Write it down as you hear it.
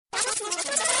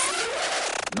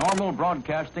Normal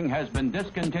broadcasting has been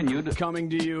discontinued. Coming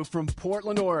to you from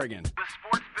Portland, Oregon. The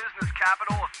sports business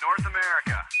capital of North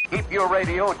America. Keep your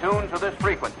radio tuned to this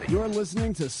frequency. You're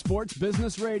listening to Sports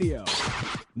Business Radio.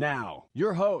 Now,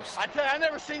 your host, I tell you, I've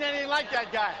never seen anything like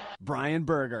that guy. Brian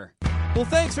Berger. Well,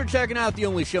 thanks for checking out the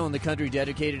only show in the country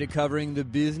dedicated to covering the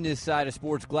business side of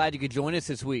sports. Glad you could join us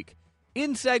this week.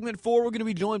 In segment 4, we're going to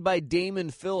be joined by Damon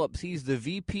Phillips. He's the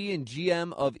VP and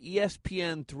GM of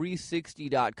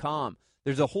ESPN360.com.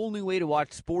 There's a whole new way to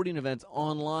watch sporting events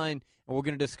online, and we're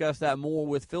going to discuss that more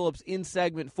with Phillips in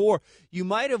segment 4. You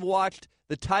might have watched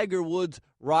the Tiger Woods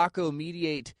Rocco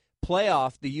Mediate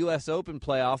playoff, the U.S. Open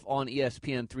playoff on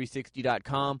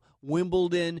ESPN360.com,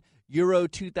 Wimbledon, Euro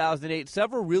 2008,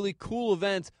 several really cool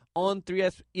events on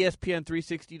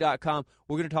ESPN360.com.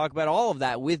 We're going to talk about all of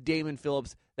that with Damon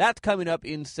Phillips. That's coming up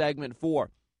in segment 4. A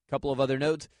couple of other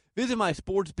notes. Visit my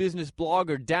sports business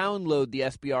blog or download the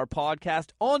SBR podcast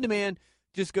on demand.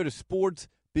 Just go to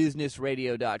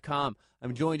sportsbusinessradio.com.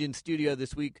 I'm joined in studio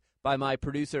this week by my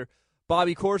producer,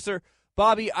 Bobby Corser.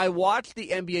 Bobby, I watched the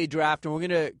NBA draft, and we're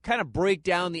going to kind of break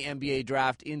down the NBA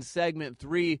draft in segment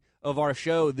 3 of our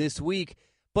show this week.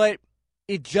 But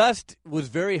it just was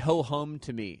very ho-hum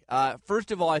to me.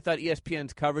 First of all, I thought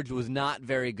ESPN's coverage was not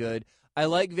very good. I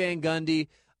like Van Gundy.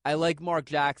 I like Mark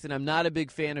Jackson. I'm not a big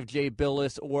fan of Jay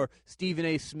Billis or Stephen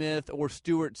A. Smith or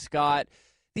Stuart Scott.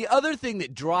 The other thing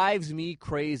that drives me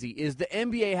crazy is the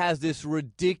NBA has this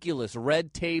ridiculous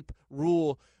red tape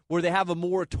rule where they have a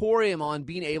moratorium on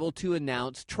being able to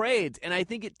announce trades. And I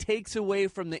think it takes away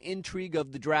from the intrigue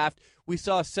of the draft. We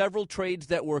saw several trades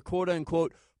that were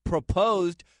quote-unquote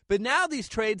proposed, but now these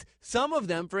trades, some of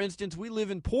them, for instance, we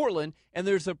live in Portland, and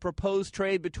there's a proposed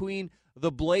trade between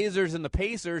the Blazers and the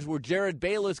Pacers where Jared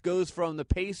Bayless goes from the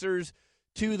Pacers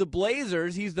to the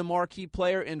Blazers. He's the marquee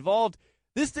player involved.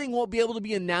 This thing won't be able to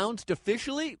be announced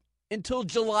officially until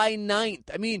July 9th.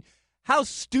 I mean, how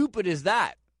stupid is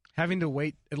that? Having to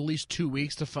wait at least 2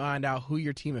 weeks to find out who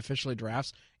your team officially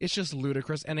drafts, it's just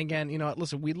ludicrous. And again,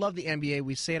 listen, we love the NBA.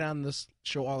 We say it on this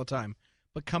show all the time.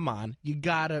 But come on, you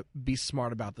got to be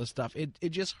smart about this stuff. It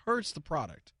just hurts the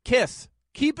product. Kiss.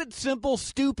 Keep it simple,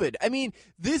 stupid. I mean,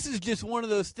 this is just one of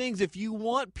those things. If you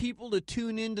want people to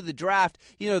tune into the draft,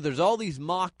 there's all these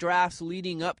mock drafts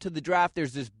leading up to the draft.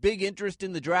 There's this big interest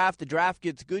in the draft. The draft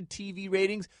gets good TV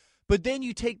ratings. But then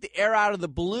you take the air out of the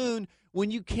balloon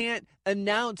when you can't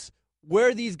announce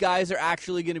where these guys are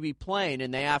actually going to be playing,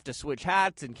 and they have to switch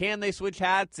hats, and can they switch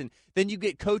hats? And then you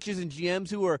get coaches and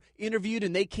GMs who are interviewed,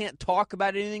 and they can't talk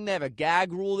about anything. They have a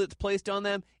gag rule that's placed on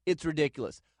them. It's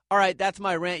ridiculous. All right, that's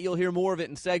my rant. You'll hear more of it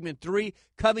in segment 3.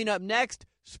 Coming up next,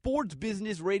 Sports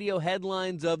Business Radio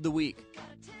headlines of the week.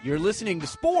 You're listening to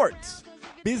Sports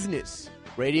Business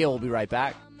Radio. We'll be right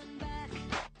back.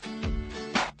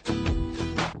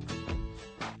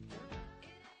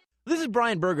 This is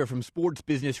Brian Berger from Sports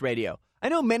Business Radio. I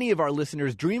know many of our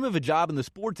listeners dream of a job in the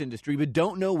sports industry but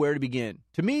don't know where to begin.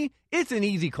 To me, it's an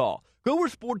easy call. Go where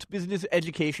sports business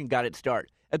education got its start,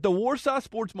 at the Warsaw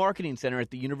Sports Marketing Center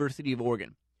at the University of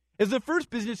Oregon. As the first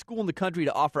business school in the country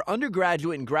to offer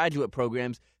undergraduate and graduate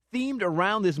programs themed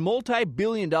around this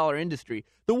multi-billion-dollar industry,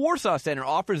 the Warsaw Center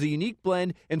offers a unique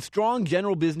blend and strong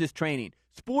general business training,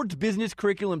 sports business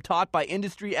curriculum taught by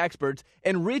industry experts,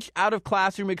 and rich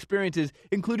out-of-classroom experiences,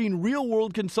 including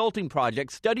real-world consulting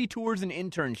projects, study tours, and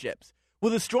internships.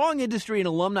 With a strong industry and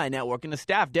alumni network and a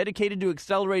staff dedicated to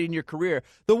accelerating your career,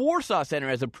 the Warsaw Center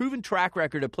has a proven track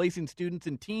record of placing students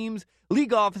in teams,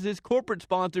 league offices, corporate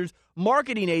sponsors,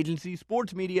 marketing agencies,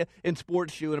 sports media, and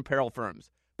sports shoe and apparel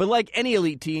firms. But like any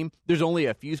elite team, there's only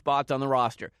a few spots on the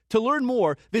roster. To learn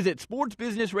more, visit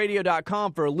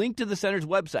sportsbusinessradio.com for a link to the center's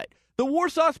website. The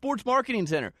Warsaw Sports Marketing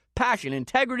Center. Passion,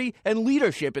 integrity, and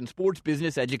leadership in sports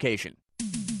business education.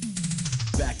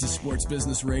 Back to Sports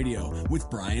Business Radio with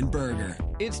Brian Berger.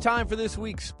 It's time for this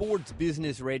week's Sports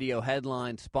Business Radio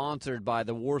headline, sponsored by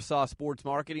the Warsaw Sports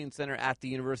Marketing Center at the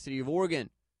University of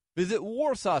Oregon. Visit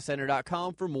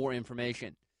warsawcenter.com for more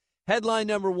information. Headline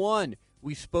number 1,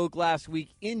 we spoke last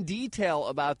week in detail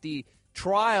about the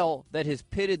trial that has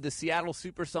pitted the Seattle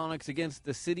Supersonics against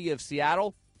the city of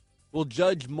Seattle. Well,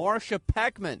 Judge Marcia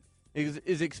Peckman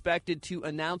is expected to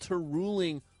announce her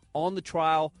ruling on the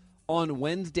trial on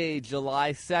Wednesday,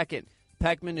 July 2nd.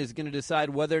 Peckman is going to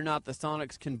decide whether or not the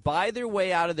Sonics can buy their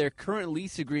way out of their current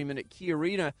lease agreement at Key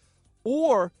Arena,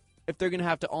 or if they're going to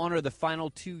have to honor the final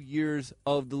 2 years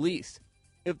of the lease.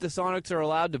 If the Sonics are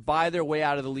allowed to buy their way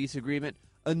out of the lease agreement,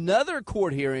 another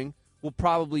court hearing will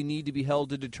probably need to be held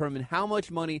to determine how much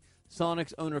money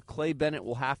Sonics owner Clay Bennett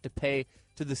will have to pay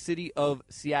to the city of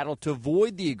Seattle to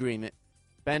void the agreement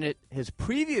Bennett has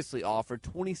previously offered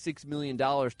 $26 million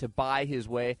to buy his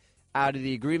way out of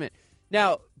the agreement.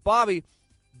 Now, Bobby,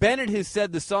 Bennett has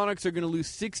said the Sonics are going to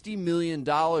lose $60 million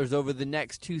over the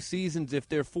next 2 seasons if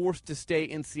they're forced to stay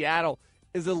in Seattle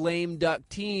as a lame duck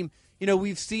team. You know,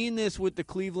 we've seen this with the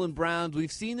Cleveland Browns.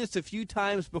 We've seen this a few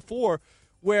times before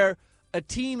where a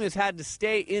team has had to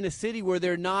stay in a city where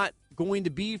they're not going to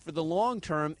be for the long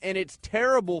term, and it's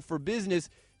terrible for business.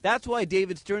 That's why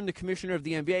David Stern, the commissioner of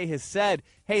the NBA, has said,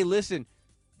 hey, listen,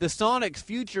 the Sonics'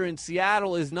 future in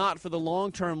Seattle is not for the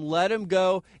long term. Let them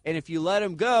go, and if you let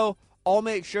them go, I'll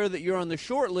make sure that you're on the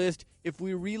short list if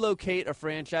we relocate a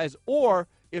franchise or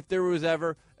if there was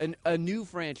ever a new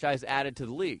franchise added to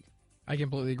the league. I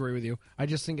completely agree with you. I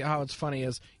just think how it's funny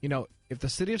is, you know, if the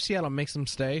city of Seattle makes them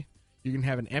stay, you can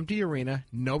have an empty arena.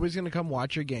 Nobody's going to come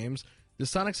watch your games. The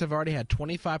Sonics have already had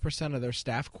 25% of their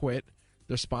staff quit.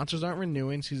 Their sponsors aren't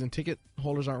renewing. Season ticket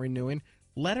holders aren't renewing.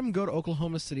 Let them go to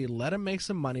Oklahoma City. Let them make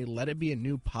some money. Let it be a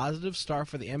new positive start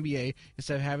for the NBA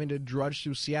instead of having to drudge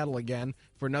through Seattle again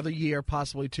for another year,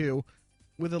 possibly 2,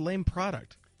 with a lame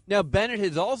product. Now, Bennett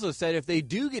has also said if they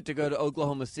do get to go to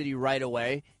Oklahoma City right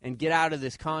away and get out of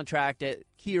this contract at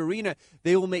Key Arena,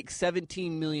 they will make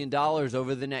 $17 million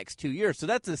over the next 2 years. So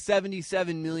that's a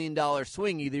 $77 million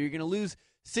swing. Either you're going to lose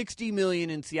 $60 million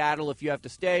in Seattle if you have to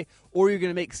stay, or you're going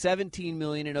to make $17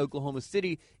 million in Oklahoma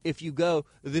City if you go.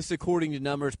 This according to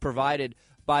numbers provided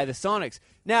by the Sonics.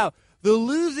 Now, the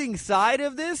losing side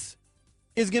of this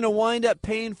is going to wind up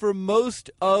paying for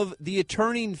most of the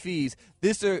attorney fees.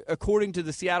 This, according to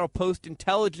the Seattle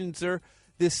Post-Intelligencer,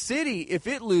 the city, if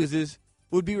it loses,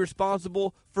 would be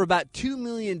responsible for about $2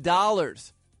 million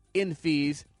in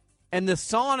fees. And the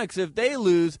Sonics, if they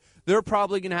lose, they're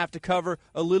probably going to have to cover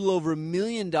a little over $1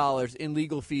 million in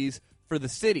legal fees for the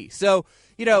city. So,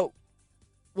 you know,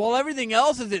 while everything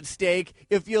else is at stake,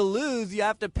 if you lose, you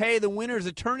have to pay the winner's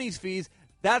attorney's fees.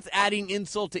 That's adding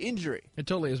insult to injury. It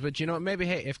totally is. But you know what? Maybe,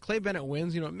 hey, if Clay Bennett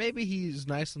wins, you know, maybe he's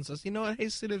nice and says, you know what, hey,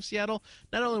 city of Seattle,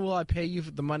 not only will I pay you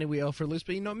for the money we owe for loose,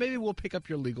 but, you know, maybe we'll pick up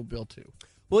your legal bill too.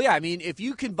 Well, yeah, I mean, if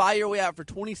you can buy your way out for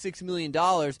 $26 million,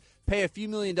 pay a few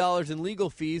 $1 million in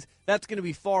legal fees, that's going to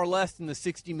be far less than the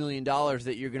 $60 million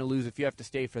that you're going to lose if you have to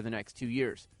stay for the next 2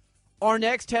 years. Our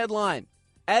next headline,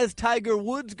 as Tiger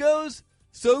Woods goes,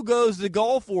 so goes the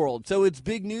golf world. So it's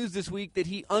big news this week that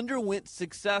he underwent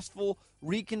successful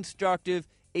reconstructive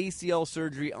ACL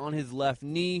surgery on his left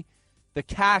knee. The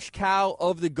cash cow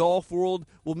of the golf world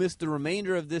will miss the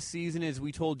remainder of this season, as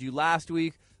we told you last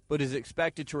week, but is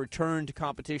expected to return to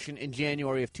competition in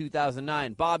January of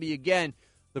 2009. Bobby, again,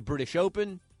 the British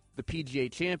Open, the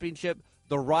PGA Championship,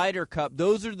 the Ryder Cup,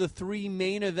 those are the 3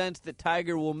 main events that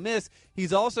Tiger will miss.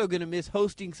 He's also going to miss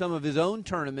hosting some of his own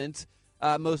tournaments,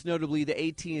 most notably the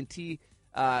AT&T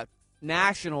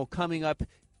National coming up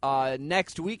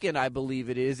next weekend, I believe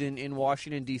it is, in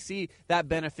Washington, D.C. That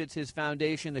benefits his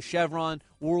foundation, the Chevron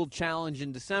World Challenge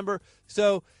in December.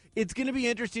 So it's going to be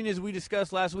interesting, as we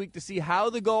discussed last week, to see how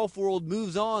the golf world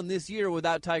moves on this year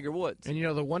without Tiger Woods. And, you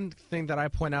know, the one thing that I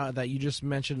point out that you just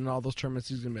mentioned in all those tournaments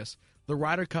he's going to miss, the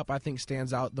Ryder Cup, I think,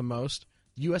 stands out the most.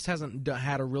 The U.S. hasn't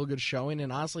had a real good showing,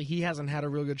 and honestly, he hasn't had a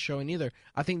real good showing either.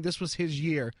 I think this was his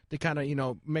year to kind of, you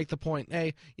know, make the point,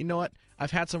 hey, you know what,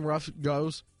 I've had some rough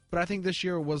goes, but I think this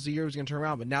year was the year he was going to turn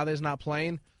around. But now that he's not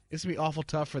playing, it's going to be awful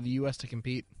tough for the U.S. to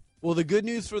compete. Well, the good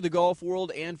news for the golf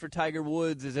world and for Tiger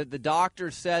Woods is that the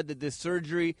doctor said that this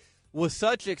surgery was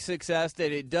such a success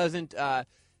that it doesn't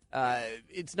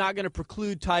it's not going to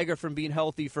preclude Tiger from being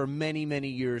healthy for many, many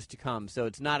years to come. So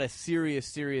it's not a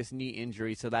serious knee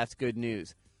injury, so that's good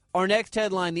news. Our next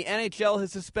headline, the NHL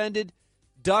has suspended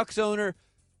Ducks owner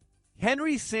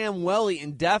Henry Samueli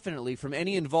indefinitely from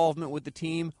any involvement with the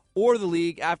team or the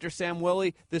league after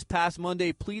Samueli this past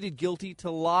Monday pleaded guilty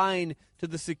to lying to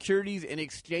the Securities and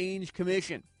Exchange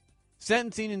Commission.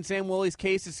 Sentencing in Samueli's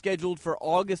case is scheduled for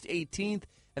August 18th,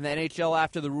 and the NHL,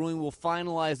 after the ruling, will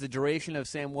finalize the duration of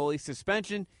Samueli's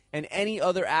suspension and any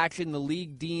other action the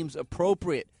league deems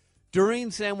appropriate.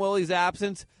 During Samueli's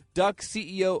absence, Ducks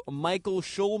CEO Michael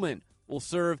Schulman will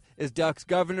serve as Ducks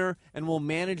governor and will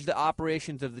manage the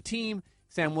operations of the team.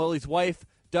 Samueli's wife,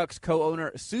 Ducks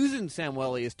co-owner Susan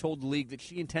Samueli, has told the league that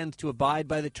she intends to abide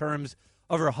by the terms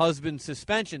of her husband's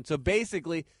suspension. So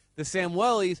basically, the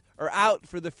Samuelis are out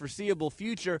for the foreseeable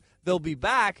future. They'll be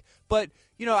back. But,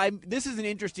 you know, this is an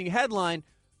interesting headline,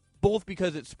 both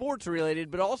because it's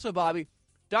sports-related, but also, Bobby,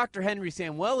 Dr. Henry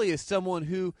Samueli is someone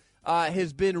who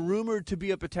has been rumored to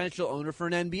be a potential owner for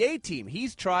an NBA team.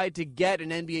 He's tried to get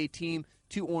an NBA team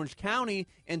to Orange County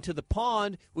and to the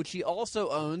Pond, which he also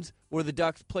owns, where the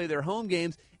Ducks play their home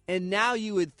games. And now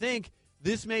you would think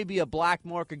this may be a black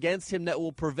mark against him that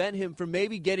will prevent him from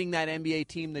maybe getting that NBA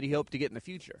team that he hoped to get in the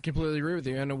future. Completely agree with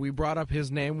you. And we brought up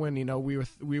his name when,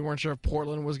 we weren't sure if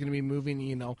Portland was going to be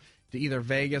moving, to either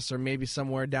Vegas or maybe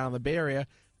somewhere down in the Bay Area.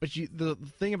 But the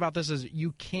thing about this is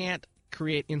you can't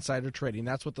create insider trading.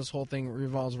 That's what this whole thing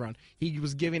revolves around. He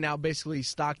was giving out basically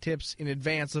stock tips in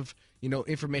advance of,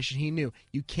 information he knew.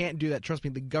 You can't do that. Trust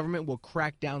me, the government will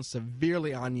crack down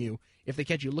severely on you if they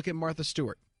catch you. Look at Martha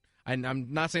Stewart. I'm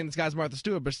not saying this guy's Martha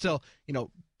Stewart, but still,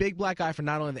 big black eye for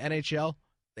not only the NHL,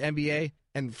 the NBA,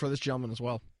 and for this gentleman as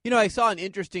well. I saw an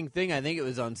interesting thing, I think it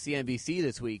was on CNBC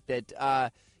this week,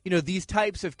 that, these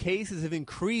types of cases have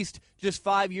increased. Just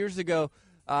 5 years ago,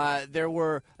 there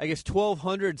were,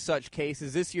 1,200 such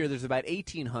cases. This year, there's about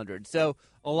 1,800. So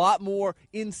a lot more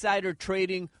insider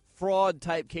trading,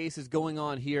 fraud-type cases going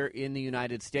on here in the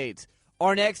United States.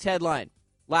 Our next headline.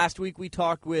 Last week, we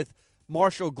talked with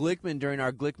Marshall Glickman during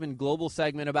our Glickman Global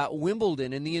segment about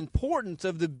Wimbledon and the importance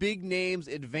of the big names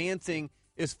advancing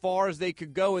as far as they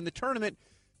could go in the tournament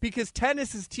because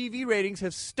tennis's TV ratings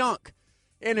have stunk.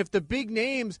 And if the big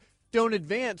names don't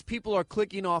advance, people are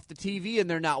clicking off the TV and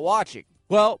they're not watching.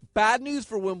 Well, bad news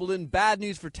for Wimbledon, bad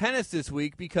news for tennis this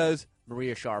week because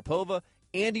Maria Sharapova,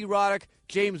 Andy Roddick,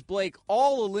 James Blake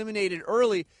all eliminated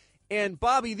early. And,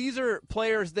 Bobby, these are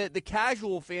players that the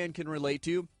casual fan can relate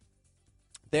to.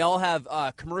 They all have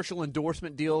commercial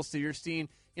endorsement deals, so you're seeing,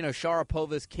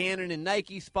 Sharapova's Canon and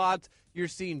Nike spots. You're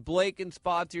seeing Blake in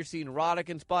spots. You're seeing Roddick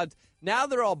in spots. Now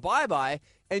they're all bye-bye,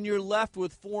 and you're left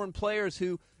with foreign players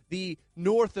who the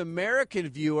North American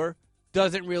viewer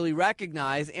doesn't really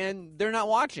recognize, and they're not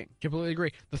watching. Completely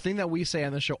agree. The thing that we say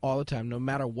on the show all the time, no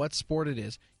matter what sport it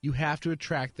is, you have to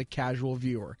attract the casual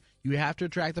viewer. You have to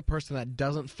attract the person that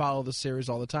doesn't follow the series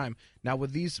all the time. Now,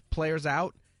 with these players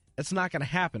out, it's not going to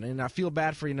happen. And I feel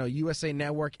bad for, USA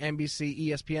Network, NBC,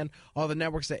 ESPN, all the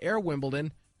networks that air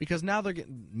Wimbledon, because now they're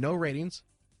getting no ratings.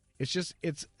 It's just,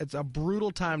 it's a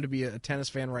brutal time to be a tennis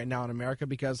fan right now in America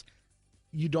because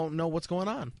you don't know what's going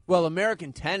on. Well,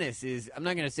 American tennis is, I'm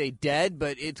not going to say dead,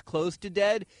 but it's close to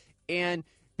dead. And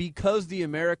because the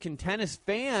American tennis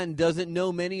fan doesn't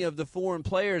know many of the foreign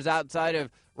players outside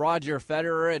of Roger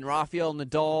Federer and Rafael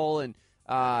Nadal and,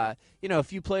 a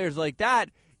few players like that,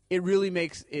 it really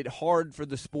makes it hard for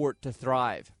the sport to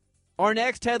thrive. Our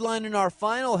next headline and our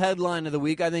final headline of the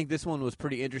week, I think this one was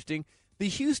pretty interesting. The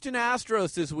Houston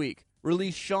Astros this week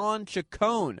released Sean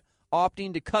Chacon,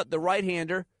 opting to cut the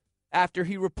right-hander after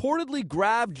he reportedly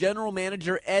grabbed general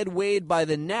manager Ed Wade by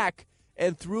the neck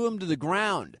and threw him to the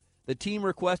ground. The team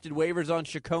requested waivers on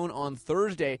Chacon on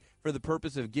Thursday for the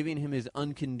purpose of giving him his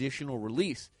unconditional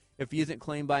release. If he isn't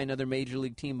claimed by another major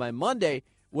league team by Monday,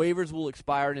 waivers will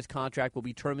expire and his contract will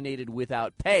be terminated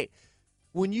without pay.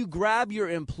 When you grab your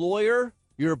employer,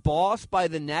 your boss, by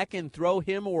the neck and throw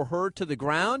him or her to the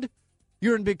ground,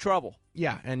 you're in big trouble.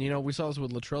 Yeah, and, we saw this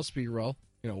with Latrell Sprewell,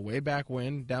 way back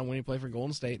when he played for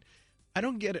Golden State. I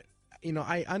don't get it.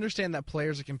 I understand that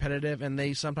players are competitive and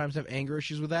they sometimes have anger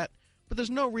issues with that, but there's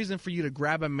no reason for you to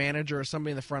grab a manager or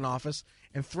somebody in the front office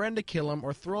and threaten to kill him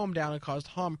or throw him down and cause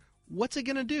harm. What's it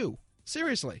going to do?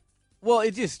 Seriously. Well,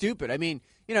 it's just stupid. I mean,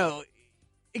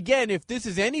 again, if this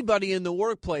is anybody in the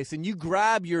workplace and you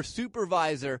grab your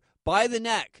supervisor by the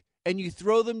neck and you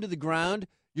throw them to the ground,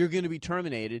 you're going to be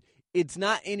terminated. It's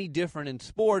not any different in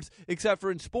sports, except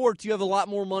for in sports, you have a lot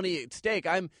more money at stake.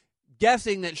 I'm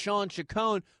guessing that Sean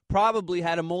Chacon probably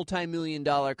had a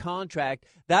multi-million-dollar contract.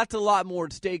 That's a lot more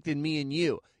at stake than me and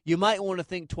you. You might want to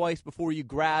think twice before you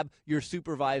grab your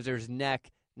supervisor's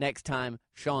neck next time,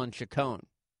 Sean Chacon.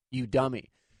 You dummy.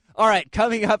 All right,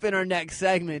 coming up in our next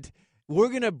segment, we're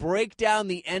going to break down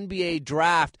the NBA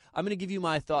draft. I'm going to give you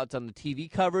my thoughts on the TV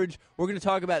coverage. We're going to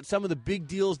talk about some of the big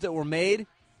deals that were made.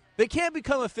 They can't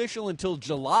become official until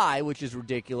July, which is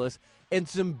ridiculous, and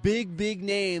some big, big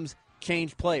names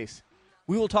change place.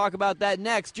 We will talk about that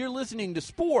next. You're listening to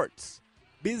Sports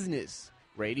Business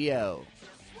Radio.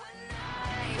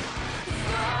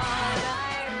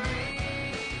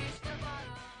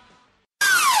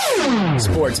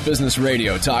 Sports Business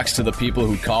Radio talks to the people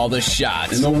who call the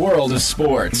shots in the world of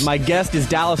sports. My guest is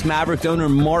Dallas Mavericks owner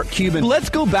Mark Cuban. Let's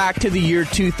go back to the year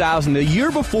 2000. The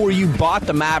year before you bought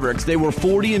the Mavericks, they were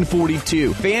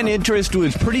 40-42. Fan interest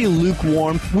was pretty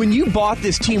lukewarm. When you bought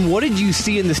this team, what did you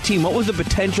see in this team? What was the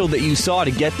potential that you saw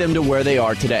to get them to where they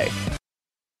are today?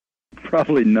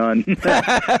 Probably none.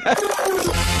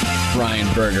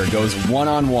 Brian Berger goes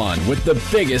one-on-one with the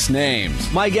biggest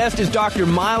names. My guest is Dr.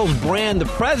 Miles Brand, the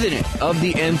president of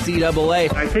the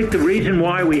NCAA. I think the reason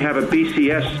why we have a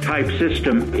BCS-type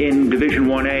system in Division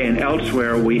 1A and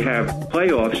elsewhere we have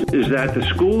playoffs is that the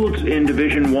schools in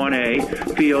Division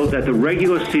 1A feel that the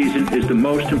regular season is the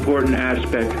most important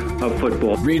aspect of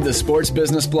football. Read the Sports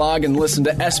Business blog and listen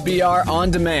to SBR On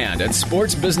Demand at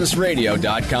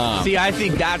sportsbusinessradio.com. See, I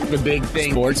think that's the big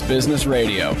thing. Sports Business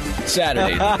Radio,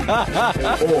 Saturdays,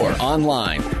 or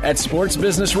online at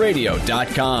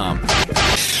sportsbusinessradio.com.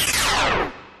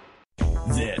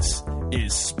 This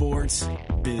is Sports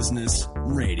Business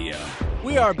Radio.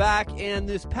 We are back, and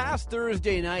this past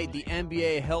Thursday night, the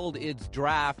NBA held its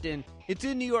draft, and it's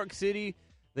in New York City.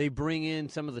 They bring in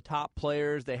some of the top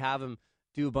players. They have them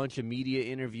do a bunch of media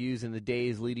interviews in the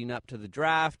days leading up to the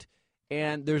draft,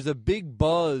 and there's a big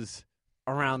buzz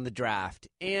around the draft.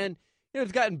 And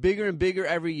it's gotten bigger and bigger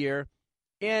every year,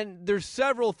 and there's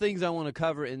several things I want to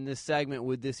cover in this segment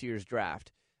with this year's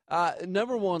draft.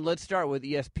 Number one, let's start with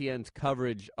ESPN's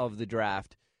coverage of the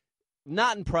draft.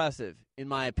 Not impressive, in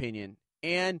my opinion.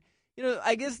 And,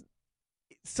 I guess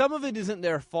some of it isn't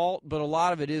their fault, but a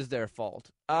lot of it is their fault.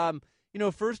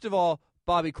 First of all,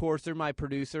 Bobby Corser, my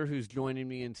producer, who's joining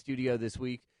me in studio this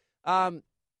week, I'm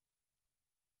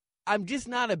just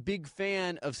not a big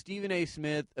fan of Stephen A.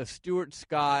 Smith, of Stuart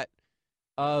Scott,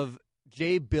 of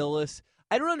Jay Billis.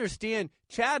 I don't understand.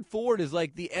 Chad Ford is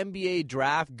like the NBA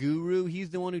draft guru. He's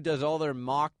the one who does all their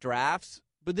mock drafts.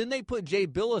 But then they put Jay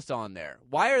Billis on there.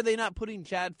 Why are they not putting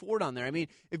Chad Ford on there? I mean,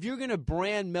 if you're going to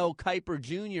brand Mel Kiper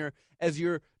Jr. as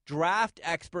your draft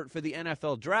expert for the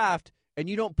NFL draft and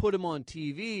you don't put him on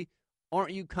TV,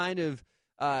 aren't you kind of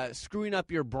screwing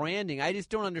up your branding? I just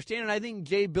don't understand. And I think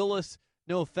Jay Billis,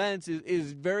 no offense,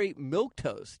 is very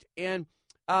milquetoast. And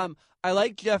I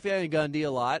like Jeff Van Gundy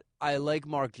a lot. I like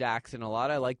Mark Jackson a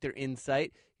lot. I like their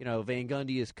insight. Van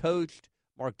Gundy is coached.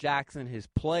 Mark Jackson has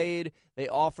played. They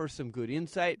offer some good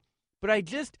insight. But I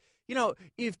just,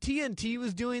 if TNT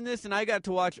was doing this and I got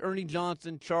to watch Ernie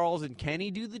Johnson, Charles, and Kenny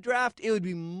do the draft, it would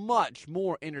be much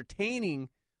more entertaining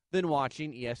than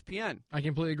watching ESPN. I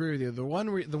completely agree with you. The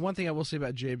one thing I will say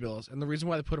about Jay Billis, and the reason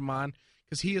why they put him on,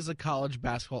 because he is a college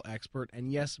basketball expert,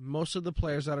 and yes, most of the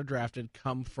players that are drafted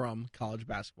come from college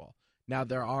basketball. Now,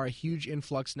 there are a huge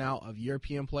influx now of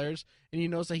European players, and you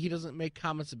notice that he doesn't make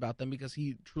comments about them because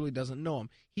he truly doesn't know them.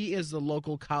 He is the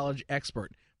local college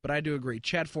expert, but I do agree.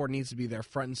 Chad Ford needs to be there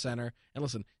front and center. And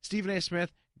listen, Stephen A.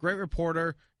 Smith, great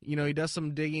reporter. He does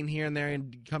some digging here and there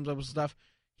and comes up with stuff.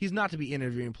 He's not to be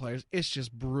interviewing players. It's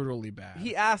just brutally bad.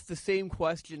 He asked the same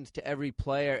questions to every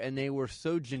player, and they were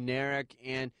so generic,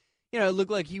 and it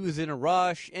looked like he was in a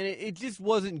rush, and it just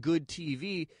wasn't good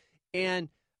TV. And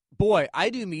boy, I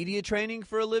do media training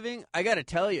for a living. I got to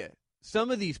tell you,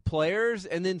 some of these players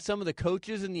and then some of the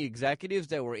coaches and the executives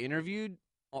that were interviewed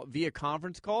via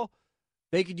conference call,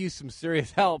 they could use some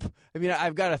serious help. I mean,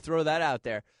 I've got to throw that out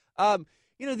there.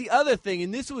 The other thing,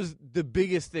 and this was the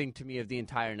biggest thing to me of the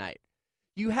entire night,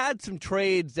 you had some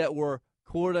trades that were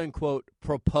quote-unquote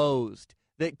proposed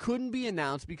that couldn't be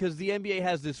announced because the NBA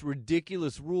has this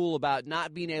ridiculous rule about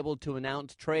not being able to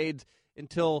announce trades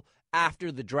until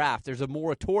after the draft. There's a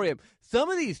moratorium. Some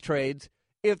of these trades,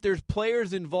 if there's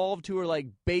players involved who are like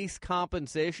base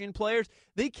compensation players,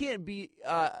 they can't be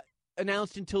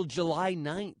announced until July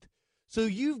 9th. So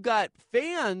you've got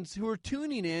fans who are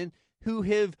tuning in who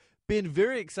have been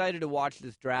very excited to watch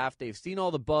this draft. They've seen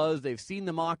all the buzz. They've seen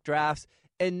the mock drafts.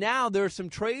 And now there are some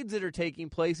trades that are taking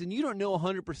place, and you don't know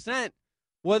 100%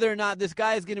 whether or not this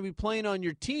guy is going to be playing on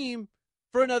your team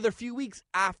for another few weeks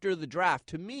after the draft.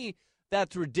 To me,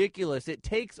 that's ridiculous. It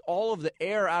takes all of the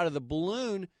air out of the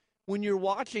balloon when you're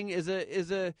watching as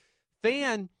a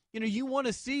fan. You want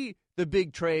to see the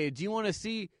big trades. You want to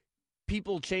see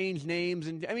people change names.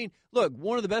 And I mean, look,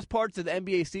 one of the best parts of the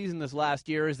NBA season this last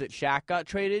year is that Shaq got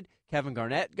traded, Kevin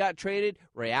Garnett got traded,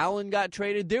 Ray Allen got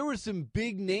traded. There were some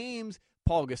big names.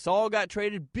 Paul Gasol got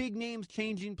traded, big names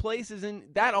changing places, and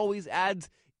that always adds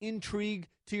intrigue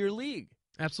to your league.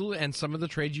 Absolutely, and some of the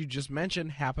trades you just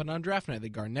mentioned happened on draft night. The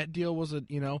Garnett deal was a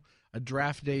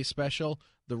draft day special.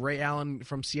 The Ray Allen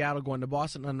from Seattle going to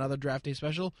Boston, another draft day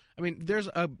special. I mean, there's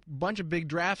a bunch of big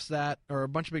trades that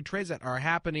are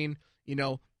happening,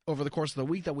 over the course of the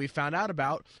week that we found out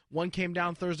about. One came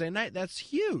down Thursday night. That's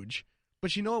huge.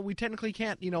 But you know what? We technically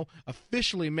can't,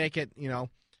 officially make it,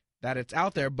 that it's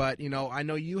out there. But, I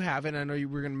know you have it. I know you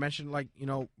were going to mention,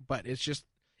 but it's just,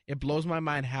 it blows my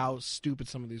mind how stupid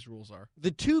some of these rules are.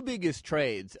 The two biggest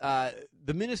trades,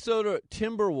 the Minnesota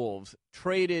Timberwolves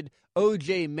traded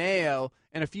O.J. Mayo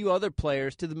and a few other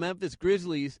players to the Memphis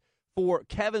Grizzlies for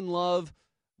Kevin Love,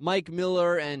 Mike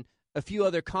Miller, and a few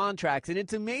other contracts. And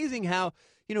it's amazing how,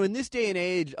 in this day and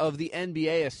age of the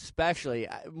NBA especially,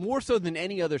 more so than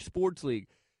any other sports league,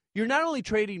 you're not only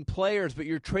trading players, but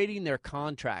you're trading their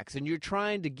contracts. And you're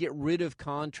trying to get rid of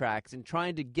contracts and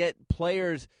trying to get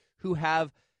players who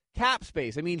have cap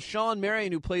space. I mean, Sean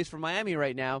Marion, who plays for Miami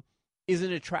right now, is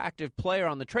an attractive player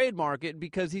on the trade market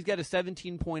because he's got a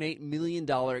 $17.8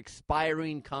 million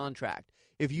expiring contract.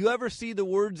 If you ever see the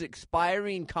words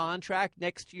expiring contract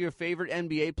next to your favorite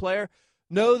NBA player,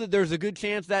 know that there's a good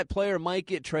chance that player might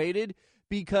get traded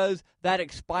because that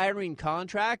expiring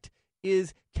contract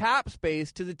is cap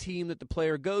space to the team that the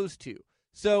player goes to.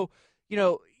 So,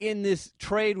 in this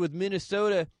trade with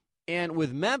Minnesota and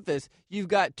with Memphis, you've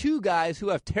got two guys who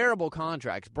have terrible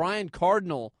contracts. Brian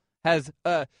Cardinal has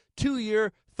a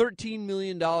 2-year, $13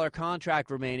 million contract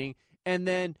remaining, and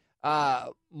then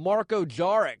Marko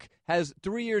Jaric has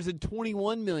 3 years and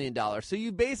 $21 million. So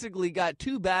you basically got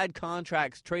two bad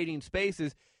contracts trading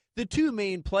spaces. The two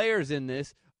main players in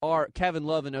this are Kevin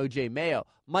Love and O.J. Mayo.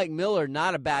 Mike Miller,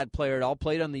 not a bad player at all,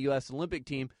 played on the U.S. Olympic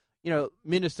team.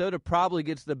 Minnesota probably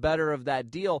gets the better of that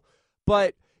deal.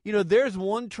 But, there's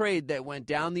one trade that went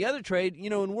down. The other trade,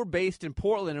 and we're based in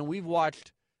Portland, and we've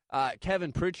watched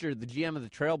Kevin Pritchard, the GM of the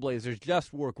Trailblazers,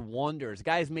 just work wonders. The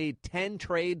guy's made 10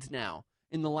 trades now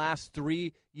in the last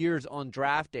 3 years on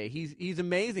draft day. He's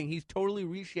amazing. He's totally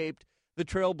reshaped the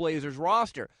Trailblazers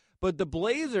roster. But the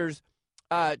Blazers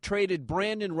traded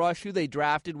Brandon Rush, who they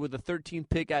drafted with the 13th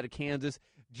pick out of Kansas,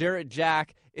 Jarrett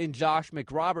Jack, and Josh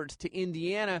McRoberts to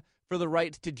Indiana for the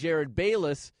rights to Jared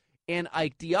Bayless and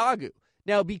Ike Diagu.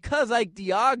 Now, because Ike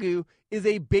Diagu is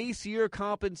a base year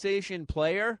compensation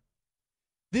player,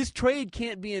 this trade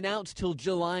can't be announced till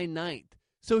July 9th.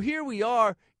 So here we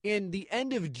are in the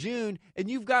end of June, and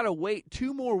you've got to wait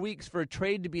 2 more weeks for a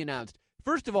trade to be announced.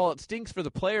 First of all, it stinks for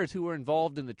the players who were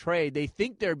involved in the trade. They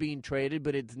think they're being traded,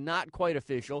 but it's not quite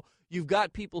official. You've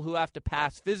got people who have to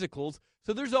pass physicals,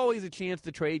 so there's always a chance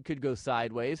the trade could go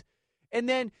sideways. And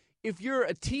then if you're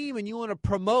a team and you want to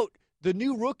promote the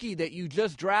new rookie that you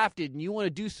just drafted and you want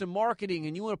to do some marketing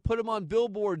and you want to put him on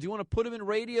billboards, you want to put him in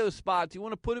radio spots, you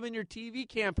want to put him in your TV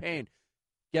campaign,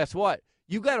 guess what?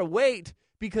 You got to wait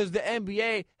because the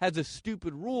NBA has a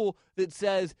stupid rule that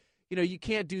says, you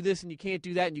can't do this and you can't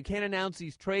do that and you can't announce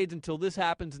these trades until this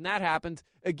happens and that happens.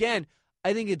 Again,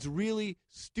 I think it's really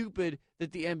stupid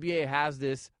that the NBA has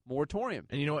this moratorium.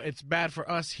 And it's bad for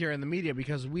us here in the media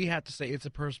because we have to say it's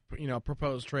a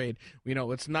proposed trade.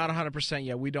 It's not 100%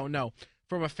 yet. We don't know.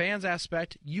 From a fan's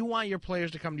aspect, you want your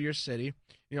players to come to your city.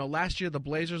 Last year the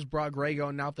Blazers brought Greg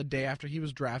Oden out the day after he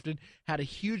was drafted, had a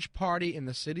huge party in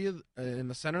the city in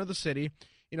the center of the city.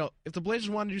 If the Blazers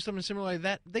want to do something similar like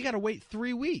that, they got to wait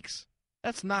 3 weeks.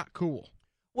 That's not cool.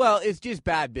 Well, it's just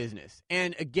bad business.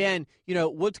 And again,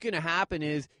 what's going to happen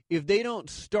is if they don't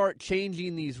start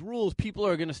changing these rules, people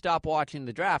are going to stop watching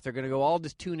the draft. They're going to go, I'll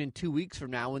just tune in 2 weeks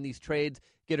from now when these trades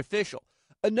get official.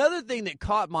 Another thing that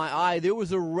caught my eye, there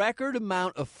was a record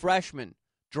amount of freshmen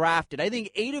drafted. I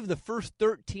think 8 of the first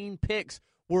 13 picks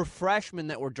were freshmen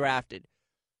that were drafted.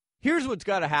 Here's what's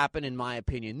got to happen, in my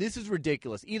opinion. This is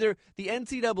ridiculous. Either the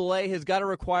NCAA has got to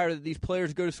require that these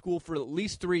players go to school for at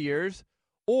least 3 years,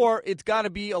 or it's got to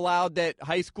be allowed that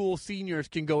high school seniors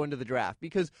can go into the draft.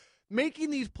 Because making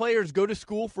these players go to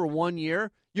school for 1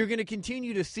 year, you're going to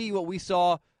continue to see what we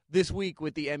saw this week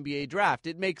with the NBA draft.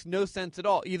 It makes no sense at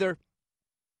all. Either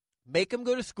make them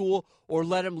go to school or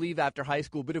let them leave after high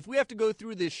school. But if we have to go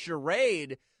through this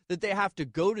charade that they have to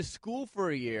go to school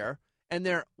for a year and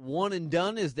they're one and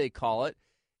done, as they call it,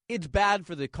 it's bad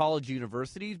for the college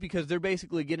universities because they're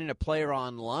basically getting a player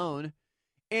on loan.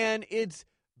 And it's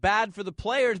bad for the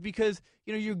players because,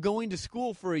 you're going to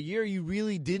school for a year. You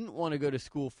really didn't want to go to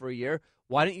school for a year.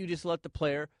 Why don't you just let the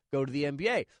player go to the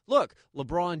NBA? Look,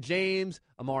 LeBron James,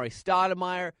 Amari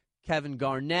Stoudemire, Kevin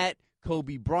Garnett,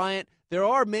 Kobe Bryant. There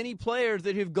are many players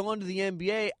that have gone to the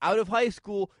NBA out of high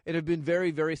school and have been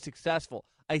very, very successful.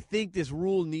 I think this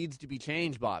rule needs to be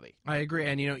changed, Bobby. I agree.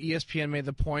 And, ESPN made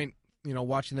the point,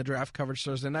 watching the draft coverage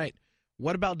Thursday night.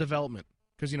 What about development?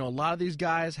 Because, a lot of these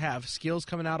guys have skills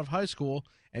coming out of high school,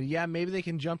 and, yeah, maybe they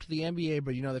can jump to the NBA,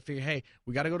 but, they figure, hey,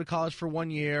 we got to go to college for 1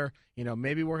 year,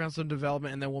 maybe work on some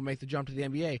development, and then we'll make the jump to the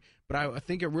NBA. But I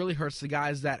think it really hurts the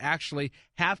guys that actually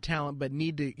have talent but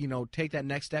need to, take that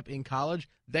next step in college,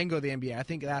 then go to the NBA. I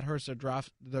think that hurts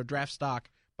their draft stock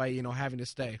by, having to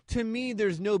stay. To me,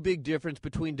 there's no big difference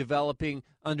between developing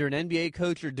under an NBA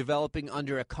coach or developing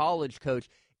under a college coach.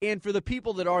 And for the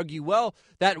people that argue, well,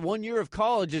 that 1 year of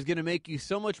college is going to make you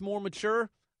so much more mature,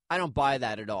 I don't buy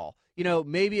that at all.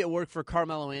 maybe it worked for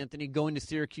Carmelo Anthony going to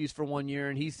Syracuse for 1 year,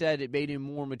 and he said it made him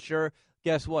more mature.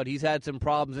 Guess what? He's had some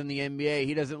problems in the NBA.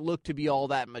 He doesn't look to be all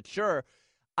that mature.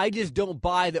 I just don't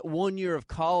buy that 1 year of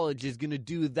college is going to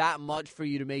do that much for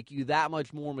you to make you that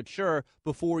much more mature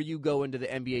before you go into the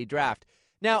NBA draft.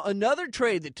 Now, another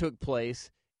trade that took place,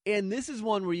 and this is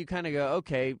one where you kind of go,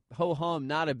 okay, ho-hum,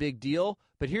 not a big deal,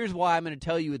 but here's why I'm going to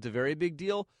tell you it's a very big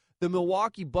deal. The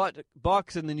Milwaukee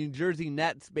Bucks and the New Jersey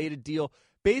Nets made a deal.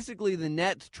 Basically, the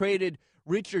Nets traded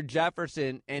Richard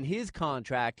Jefferson and his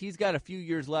contract. He's got a few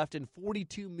years left and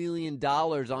 $42 million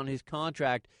on his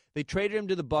contract. They traded him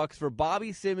to the Bucks for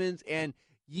Bobby Simmons and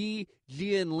Yi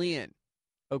Jianlian.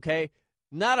 Okay?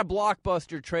 Not a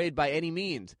blockbuster trade by any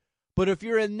means. But if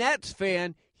you're a Nets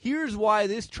fan, here's why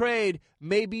this trade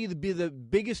may be the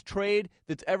biggest trade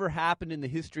that's ever happened in the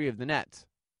history of the Nets.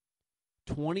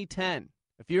 2010.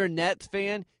 If you're a Nets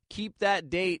fan, keep that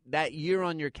date, that year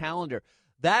on your calendar.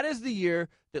 That is the year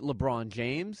that LeBron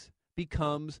James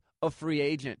becomes a free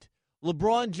agent.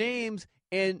 LeBron James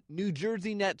and New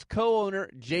Jersey Nets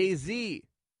co-owner Jay-Z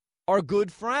are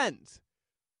good friends.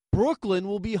 Brooklyn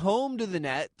will be home to the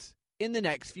Nets in the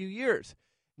next few years.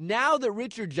 Now that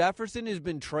Richard Jefferson has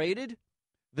been traded,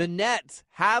 the Nets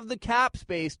have the cap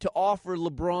space to offer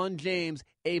LeBron James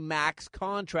a max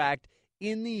contract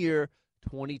in the year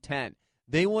 2010.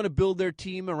 They want to build their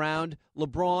team around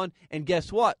LeBron, and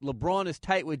guess what? LeBron is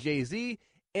tight with Jay-Z,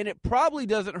 and it probably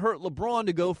doesn't hurt LeBron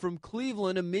to go from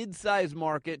Cleveland, a mid-sized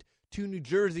market, to New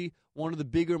Jersey, one of the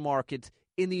bigger markets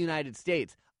in the United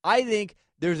States. I think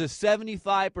there's a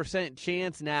 75%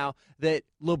 chance now that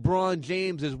LeBron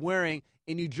James is wearing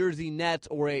a New Jersey Nets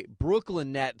or a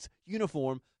Brooklyn Nets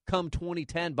uniform come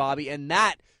 2010, Bobby, and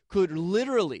that could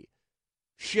literally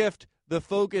shift the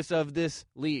focus of this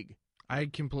league. I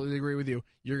completely agree with you.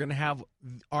 You're going to have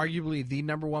arguably the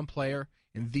number one player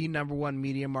in the number one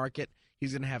media market.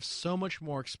 He's going to have so much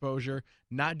more exposure,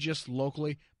 not just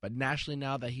locally, but nationally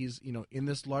now that he's, in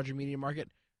this larger media market.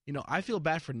 I feel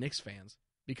bad for Knicks fans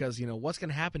because, what's going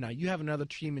to happen now? You have another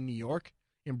team in New York,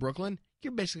 in Brooklyn.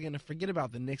 You're basically going to forget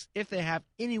about the Knicks if they have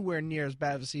anywhere near as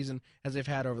bad of a season as they've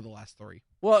had over the last three.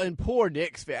 Well, and poor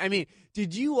Knicks fan. I mean,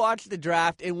 did you watch the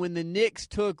draft? And when the Knicks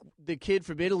took the kid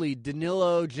from Italy,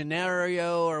 Danilo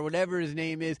Gennaro or whatever his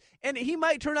name is, and he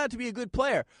might turn out to be a good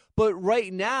player, but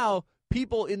right now,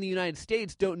 people in the United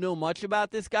States don't know much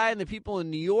about this guy, and the people in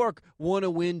New York want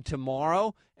to win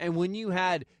tomorrow. And when you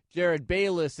had Jared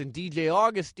Bayless and DJ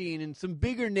Augustine and some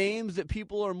bigger names that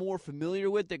people are more familiar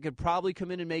with that could probably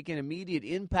come in and make an immediate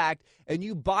impact, and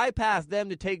you bypass them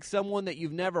to take someone that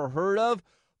you've never heard of,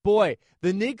 boy,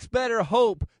 the Knicks better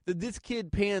hope that this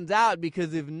kid pans out,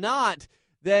 because if not,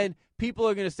 then people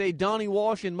are going to say Donnie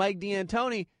Walsh and Mike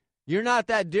D'Antoni, you're not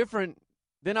that different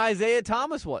than Isaiah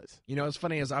Thomas was. What's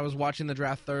funny is I was watching the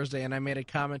draft Thursday, and I made a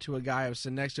comment to a guy I was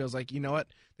sitting next to. I was like, you know what?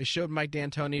 They showed Mike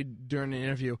D'Antoni during an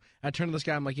interview. I turned to this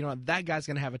guy. I'm like, you know what? That guy's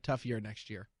going to have a tough year next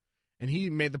year. And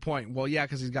he made the point, well, yeah,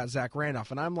 because he's got Zach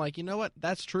Randolph. And I'm like, you know what?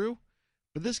 That's true.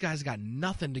 But this guy's got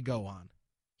nothing to go on.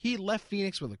 He left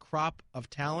Phoenix with a crop of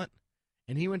talent,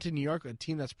 and he went to New York, a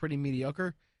team that's pretty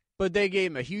mediocre. But they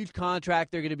gave him a huge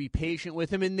contract. They're going to be patient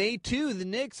with him. And they, too, the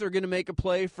Knicks, are going to make a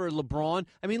play for LeBron.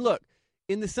 I mean, look.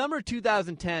 In the summer of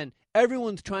 2010,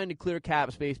 everyone's trying to clear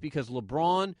cap space because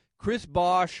LeBron, Chris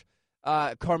Bosh,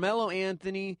 Carmelo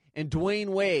Anthony, and Dwayne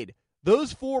Wade,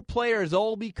 those four players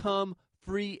all become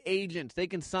free agents. They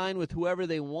can sign with whoever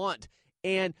they want.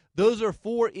 And those are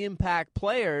four impact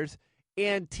players,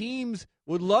 and teams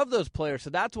would love those players.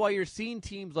 So that's why you're seeing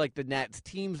teams like the Nets,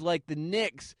 teams like the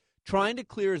Knicks, trying to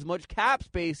clear as much cap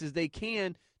space as they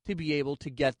can to be able to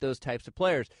get those types of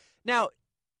players. Now,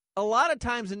 a lot of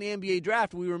times in the NBA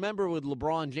draft, we remember with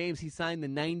LeBron James, he signed the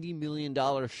 $90 million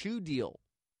shoe deal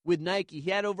with Nike. He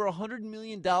had over $100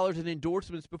 million in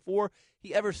endorsements before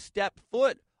he ever stepped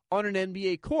foot on an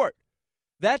NBA court.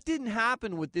 That didn't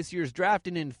happen with this year's draft,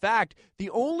 and in fact, the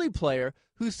only player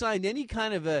who signed any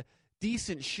kind of a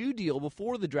decent shoe deal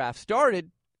before the draft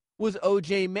started was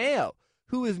O.J. Mayo,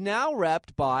 who is now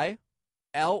repped by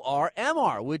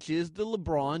LRMR, which is the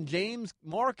LeBron James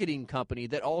marketing company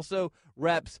that also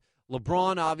reps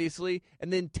LeBron, obviously,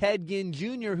 and then Ted Ginn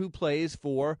Jr., who plays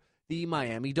for the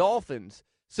Miami Dolphins.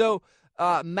 So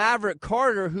Maverick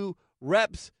Carter, who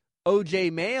reps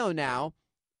O.J. Mayo now,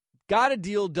 got a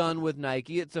deal done with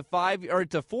Nike. It's a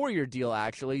 4-year deal,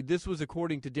 actually. This was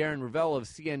according to Darren Rovell of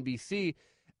CNBC.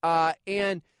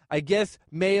 And I guess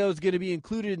Mayo's going to be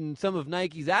included in some of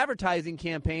Nike's advertising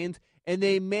campaigns, and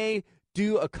they may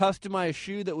do a customized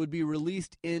shoe that would be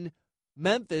released in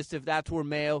Memphis if that's where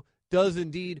Mayo does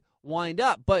indeed wind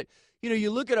up. But,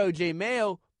 you look at O.J.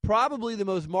 Mayo, probably the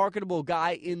most marketable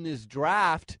guy in this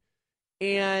draft,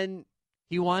 and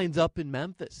he winds up in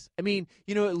Memphis. I mean,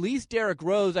 at least Derrick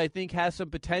Rose, I think, has some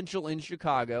potential in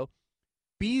Chicago.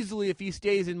 Beasley, if he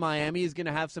stays in Miami, is going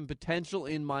to have some potential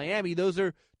in Miami. Those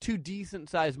are two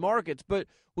decent-sized markets. But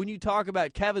when you talk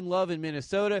about Kevin Love in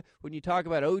Minnesota, when you talk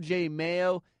about O.J.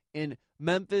 Mayo in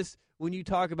Memphis, when you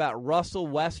talk about Russell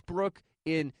Westbrook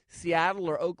in Seattle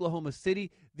or Oklahoma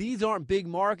City, these aren't big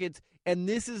markets, and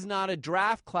this is not a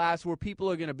draft class where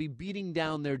people are going to be beating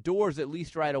down their doors, at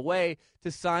least right away, to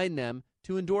sign them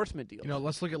to endorsement deals.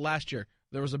 Let's look at last year.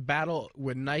 There was a battle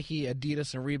with Nike,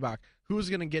 Adidas, and Reebok. Who was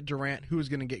going to get Durant? Who was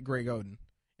going to get Greg Oden?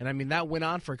 And, I mean, that went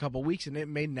on for a couple of weeks, and it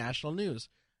made national news.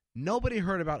 Nobody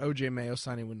heard about O.J. Mayo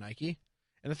signing with Nike.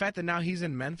 And the fact that now he's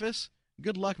in Memphis,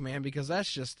 good luck, man, because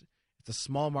it's a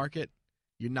small market.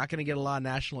 You're not going to get a lot of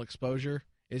national exposure.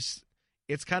 It's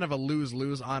kind of a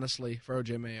lose-lose, honestly, for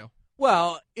O.J. Mayo.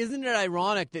 Well, isn't it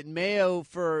ironic that Mayo,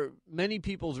 for many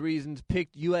people's reasons,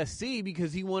 picked USC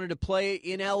because he wanted to play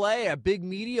in L.A., a big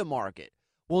media market?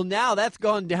 Well, now that's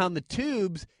gone down the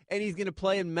tubes, and he's going to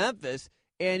play in Memphis,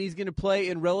 and he's going to play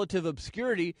in relative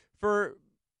obscurity for,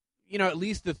 at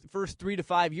least the first 3 to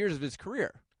 5 years of his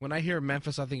career. When I hear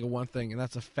Memphis, I think of one thing, and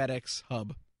that's a FedEx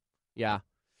hub. Yeah.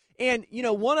 And,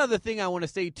 one other thing I want to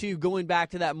say, too, going back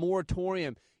to that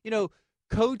moratorium,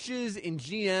 coaches and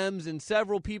GMs and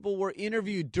several people were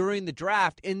interviewed during the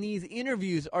draft, and these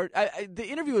interviews are the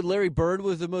interview with Larry Bird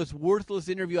was the most worthless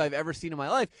interview I've ever seen in my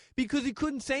life because he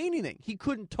couldn't say anything. He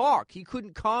couldn't talk. He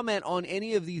couldn't comment on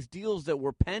any of these deals that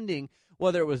were pending,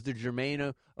 whether it was the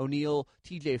Jermaine O'Neal,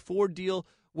 TJ Ford deal,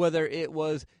 whether it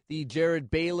was the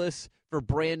Jared Bayless for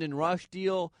Brandon Rush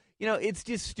deal. It's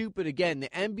just stupid. Again, the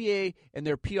NBA and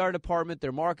their PR department,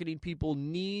 their marketing people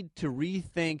need to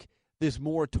rethink this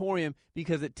moratorium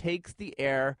because it takes the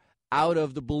air out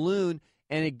of the balloon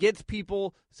and it gets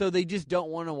people so they just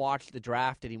don't want to watch the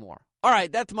draft anymore. All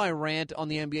right, that's my rant on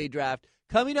the NBA draft.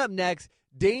 Coming up next,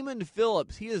 Damon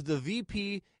Phillips. He is the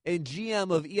VP and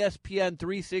GM of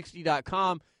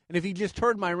ESPN360.com. And if he just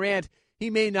heard my rant,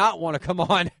 he may not want to come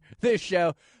on this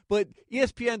show. But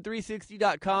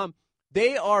ESPN360.com,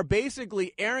 they are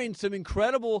basically airing some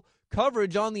incredible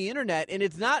coverage on the internet, and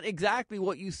it's not exactly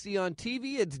what you see on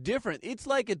TV. It's different. It's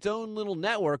like its own little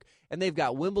network, and they've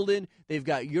got Wimbledon, they've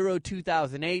got Euro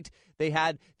 2008, they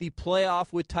had the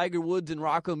playoff with Tiger Woods and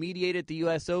Rocco Mediate at the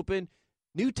U.S. Open.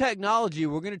 New technology,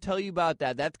 we're going to tell you about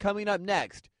that. That's coming up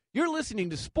next. You're listening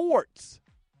to Sports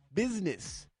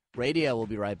Business Radio. We'll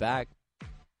be right back.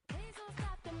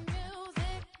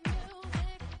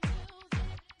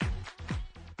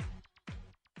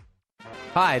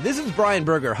 Hi, this is Brian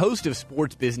Berger, host of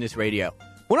Sports Business Radio.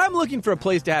 When I'm looking for a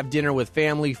place to have dinner with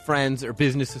family, friends, or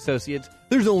business associates,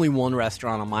 there's only one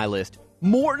restaurant on my list.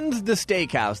 Morton's The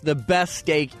Steakhouse, the best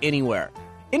steak anywhere.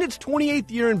 In its 28th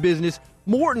year in business,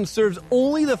 Morton serves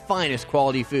only the finest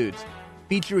quality foods,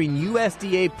 featuring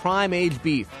USDA prime-aged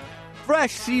beef,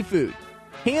 fresh seafood,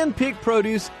 hand-picked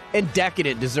produce, and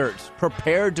decadent desserts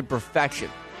prepared to perfection.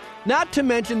 Not to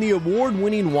mention the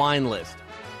award-winning wine list.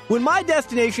 When my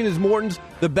destination is Morton's,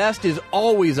 the best is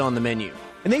always on the menu.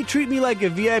 And they treat me like a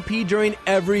VIP during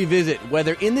every visit,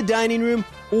 whether in the dining room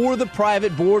or the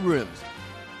private boardrooms.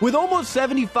 With almost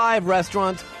 75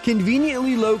 restaurants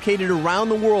conveniently located around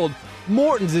the world,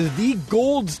 Morton's is the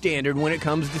gold standard when it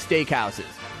comes to steakhouses.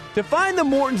 To find the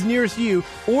Morton's nearest you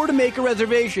or to make a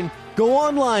reservation, go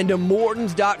online to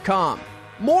Mortons.com.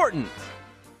 Morton's,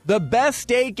 the best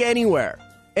steak anywhere,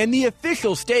 and the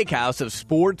official steakhouse of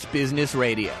Sports Business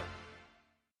Radio.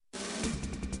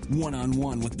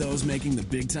 One-on-one with those making the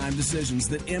big-time decisions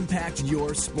that impact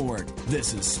your sport.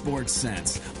 This is Sports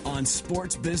Sense on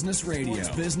Sports Business Radio.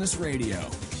 Sports Business Radio.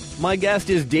 My guest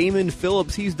is Damon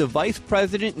Phillips. He's the Vice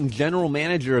President and General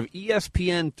Manager of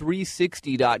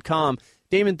ESPN360.com.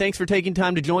 Damon, thanks for taking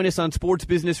time to join us on Sports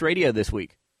Business Radio this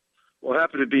week. Well,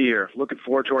 happy to be here. Looking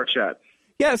forward to our chat.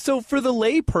 Yeah, so for the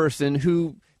layperson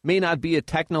who may not be a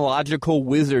technological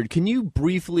wizard, can you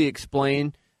briefly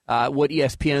explain what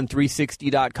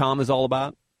ESPN360.com is all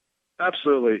about?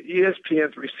 Absolutely.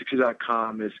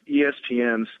 ESPN360.com is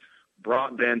ESPN's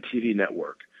broadband TV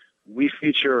network. We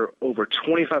feature over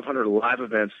 2,500 live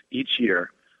events each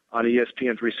year on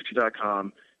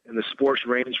ESPN360.com, and the sports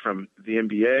range from the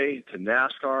NBA to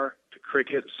NASCAR to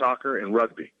cricket, soccer, and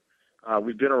rugby.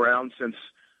 We've been around since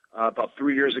about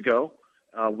 3 years ago.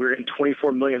 We're in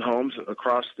 24 million homes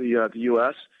across the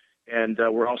U.S., and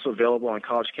we're also available on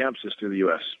college campuses through the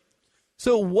U.S.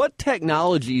 So what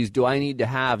technologies do I need to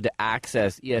have to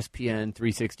access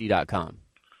ESPN360.com?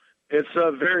 It's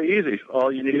very easy.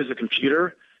 All you need is a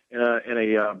computer and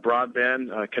a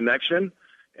broadband connection,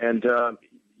 and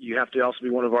you have to also be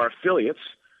one of our affiliates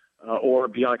or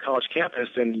be on a college campus,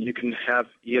 and you can have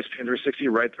ESPN 360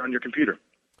 right there on your computer.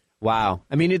 Wow.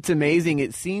 I mean, it's amazing.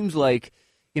 It seems like,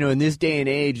 in this day and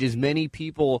age, as many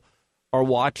people are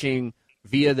watching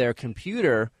via their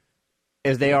computer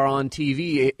as they are on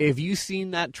TV. Have you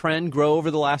seen that trend grow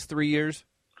over the last 3 years?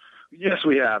 Yes,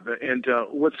 we have. And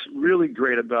what's really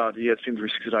great about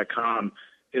ESPN360.com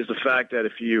is the fact that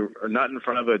if you are not in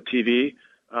front of a TV,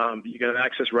 you get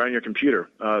access right on your computer.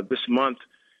 This month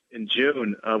in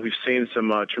June, we've seen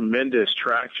some tremendous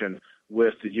traction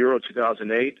with the Euro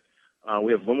 2008.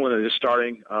 We have Wimbledon just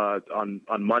starting on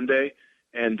Monday,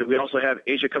 and we also have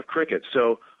Asia Cup cricket.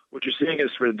 So what you're seeing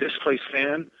is for the displaced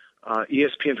fan,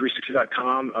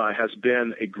 ESPN360.com has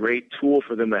been a great tool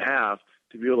for them to have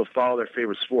to be able to follow their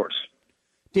favorite sports.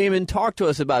 Damon, talk to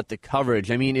us about the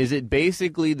coverage. I mean, is it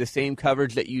basically the same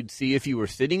coverage that you'd see if you were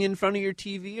sitting in front of your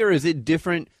TV, or is it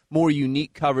different, more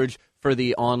unique coverage for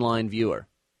the online viewer?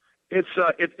 It's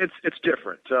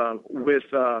different. With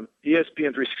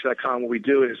ESPN360.com, what we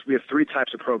do is we have three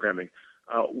types of programming.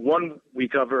 One, we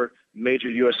cover major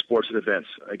U.S. sports and events.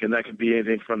 Again, that could be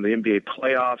anything from the NBA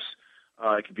playoffs.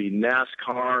 It could be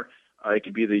NASCAR. It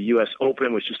could be the U.S.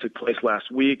 Open, which just took place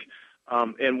last week.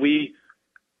 And we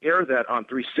air that on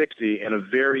 360 in a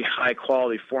very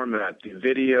high-quality format. The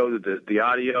video, the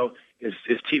audio is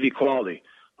TV quality.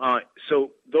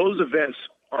 So those events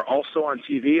are also on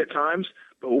TV at times,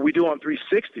 but what we do on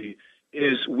 360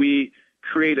 is we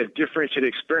create a differentiated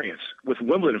experience. With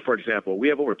Wimbledon, for example, we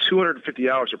have over 250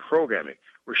 hours of programming.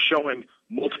 We're showing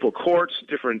multiple courts,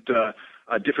 different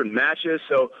matches,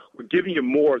 so we're giving you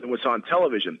more than what's on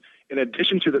television. In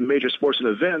addition to the major sports and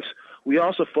events, we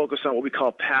also focus on what we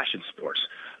call passion sports,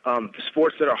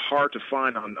 sports that are hard to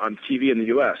find on TV in the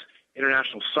U.S.,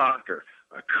 international soccer,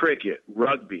 cricket,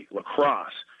 rugby,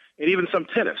 lacrosse, and even some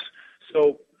tennis.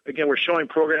 So, again, we're showing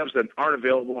programs that aren't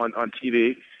available on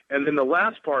TV. And then the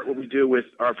last part, what we do with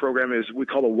our program is we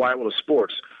call the Wide World of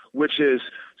Sports, which is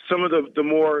some of the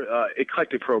more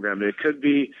eclectic programming. It could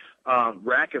be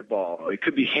racquetball. It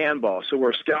could be handball. So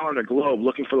we're scouring the globe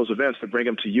looking for those events to bring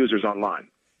them to users online.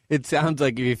 It sounds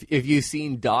like if you've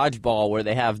seen dodgeball where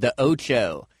they have the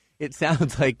Ocho, it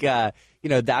sounds like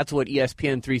that's what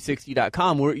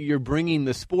ESPN360.com, where you're bringing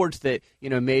the sports that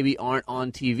maybe aren't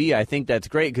on TV. I think that's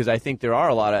great because I think there are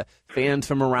a lot of fans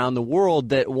from around the world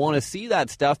that want to see that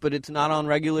stuff, but it's not on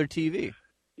regular TV.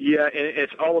 Yeah, and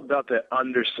it's all about the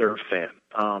underserved fan.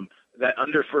 That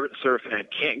underserved fan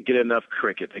can't get enough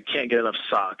cricket. They can't get enough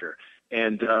soccer.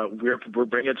 And we're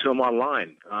bringing it to them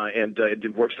online, and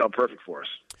it works out perfect for us.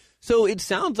 So it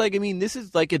sounds like, this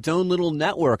is like its own little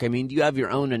network. Do you have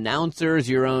your own announcers,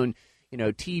 your own,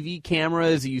 TV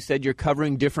cameras? You said you're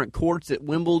covering different courts at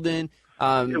Wimbledon.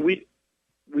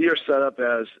 We are set up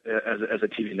as a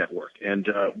TV network, and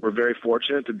we're very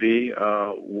fortunate to be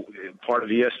part of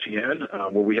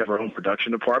ESPN, where we have our own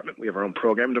production department, we have our own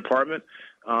programming department,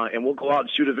 and we'll go out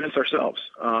and shoot events ourselves.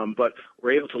 But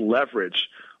we're able to leverage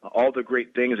all the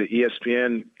great things that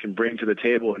ESPN can bring to the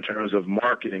table in terms of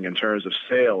marketing, in terms of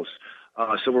sales.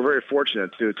 So we're very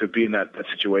fortunate to be in that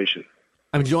situation.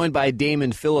 I'm joined by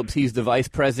Damon Phillips. He's the Vice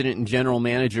President and General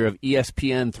Manager of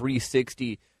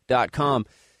ESPN360.com.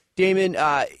 Damon,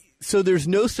 so there's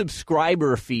no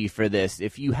subscriber fee for this.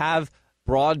 If you have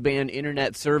broadband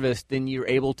internet service, then you're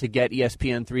able to get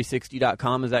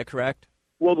ESPN360.com. Is that correct?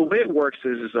 Well, the way it works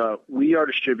is we are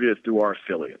distributed through our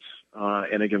affiliates.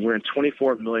 And again, we're in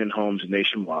 24 million homes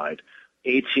nationwide.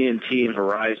 AT&T and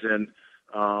Verizon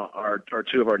are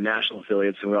two of our national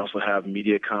affiliates, and we also have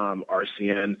Mediacom,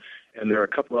 RCN, and there are a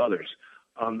couple others.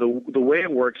 The way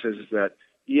it works is that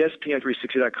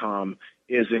ESPN360.com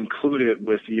is included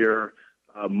with your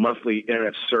monthly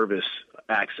internet service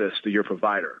access to your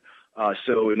provider.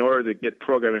 So in order to get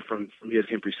programming from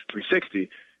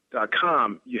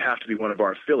ESPN360.com, you have to be one of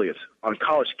our affiliates. On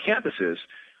college campuses,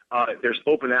 there's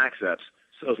open access.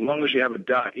 So as long as you have a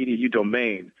 .edu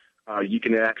domain, you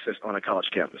can access on a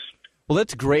college campus. Well,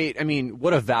 that's great.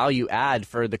 What a value add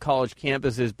for the college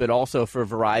campuses, but also for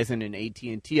Verizon and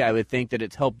AT&T. I would think that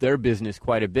it's helped their business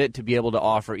quite a bit to be able to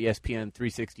offer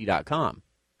ESPN360.com.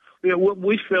 Yeah, what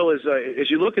we feel is, as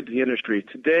you look at the industry,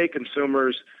 today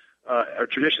consumers have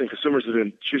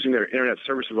been choosing their internet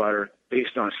service provider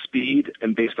based on speed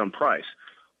and based on price.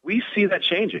 We see that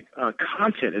changing.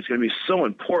 Content is going to be so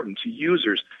important to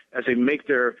users as they make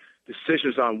their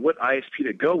decisions on what ISP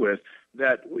to go with,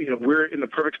 that we're in the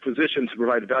perfect position to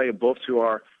provide value both to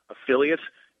our affiliates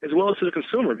as well as to the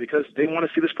consumer because they want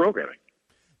to see this programming.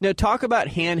 Now, talk about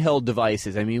handheld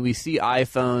devices. I mean, we see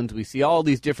iPhones, we see all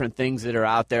these different things that are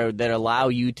out there that allow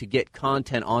you to get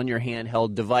content on your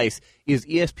handheld device. Is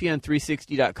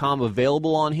ESPN360.com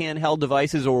available on handheld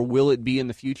devices, or will it be in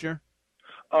the future?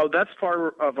 Oh, that's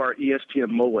part of our ESPN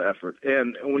mobile effort.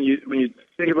 And when you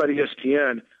think about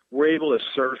ESPN, we're able to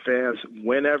serve fans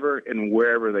whenever and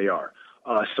wherever they are.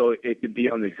 So it could be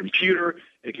on the computer,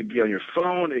 it could be on your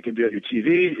phone, it could be on your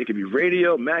TV, it could be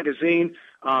radio, magazine.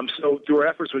 So through our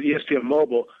efforts with ESPN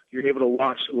Mobile, you're able to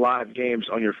watch live games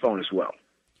on your phone as well.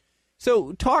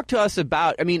 So talk to us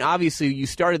about, I mean, obviously you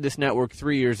started this network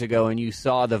 3 years ago and you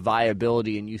saw the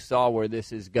viability and you saw where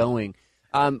this is going.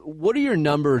 What are your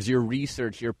numbers, your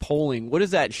research, your polling? What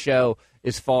does that show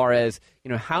as far as,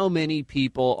 how many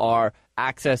people are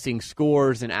accessing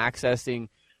scores and accessing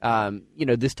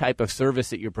this type of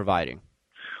service that you're providing?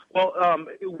 Well,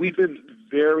 we've been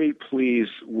very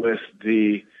pleased with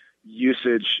the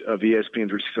usage of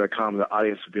ESPN360.com and the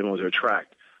audience we've been able to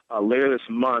attract. Later this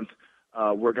month,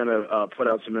 we're going to put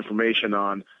out some information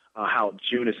on how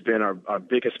June has been our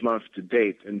biggest month to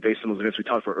date, and based on those events we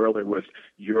talked about earlier with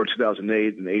Euro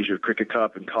 2008 and the Asia Cricket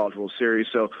Cup and College World Series.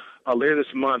 So later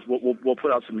this month, we'll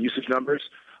put out some usage numbers.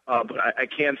 But I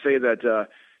can say that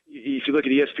if you look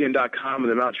at ESPN.com and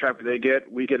the amount of traffic they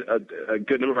get, we get a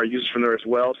good number of our users from there as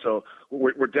well. So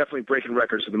we're definitely breaking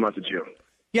records for the month of June.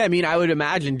 Yeah, I mean, I would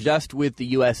imagine just with the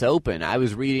U.S. Open, I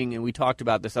was reading, and we talked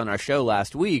about this on our show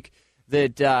last week,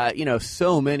 that,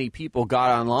 so many people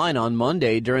got online on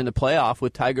Monday during the playoff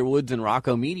with Tiger Woods and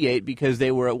Rocco Mediate because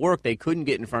they were at work. They couldn't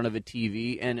get in front of a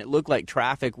TV, and it looked like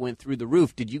traffic went through the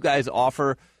roof. Did you guys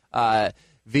offer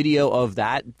video of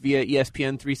that via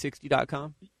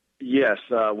ESPN360.com? Yes,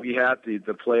 we had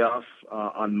the playoff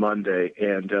on Monday,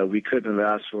 and we couldn't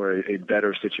have asked for a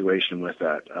better situation with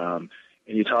that.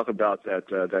 And you talk about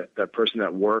that person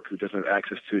at work who doesn't have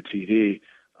access to a TV.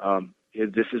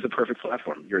 This is a perfect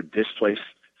platform. You're a displaced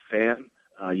fan.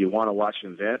 You want to watch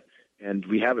an event, and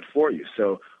we have it for you.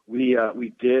 So we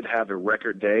did have a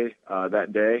record day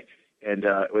that day, and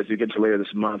as we get to later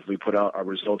this month, we put out our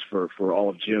results for all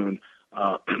of June.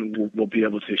 We'll be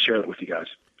able to share that with you guys.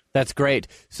 That's great.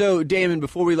 So, Damon,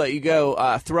 before we let you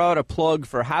go, throw out a plug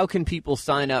for how can people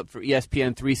sign up for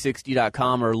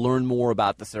ESPN360.com or learn more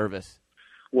about the service?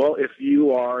 Well, if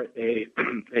you are a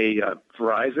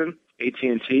Verizon,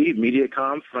 AT&T,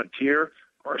 Mediacom, Frontier,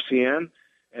 RCN,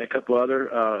 and a couple other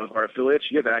of our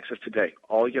affiliates, you have access today.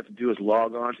 All you have to do is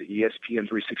log on to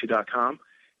ESPN360.com.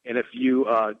 And if you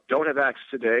don't have access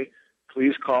today,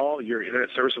 please call your internet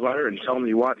service provider and tell them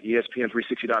you want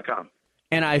ESPN360.com.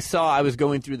 And I was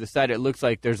going through the site. It looks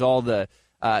like there's all the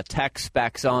tech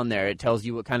specs on there. It tells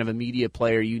you what kind of a media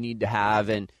player you need to have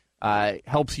and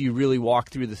helps you really walk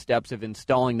through the steps of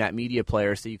installing that media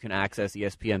player so you can access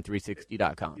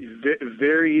ESPN360.com.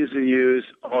 Very easy to use.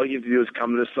 All you have to do is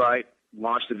come to the site,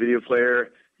 launch the video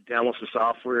player, download some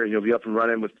software, and you'll be up and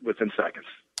running within seconds.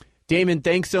 Damon,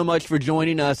 thanks so much for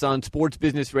joining us on Sports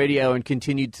Business Radio and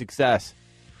continued success.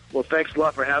 Well, thanks a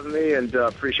lot for having me, and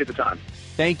appreciate the time.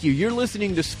 Thank you. You're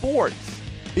listening to Sports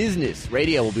Business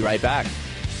Radio. We'll be right back.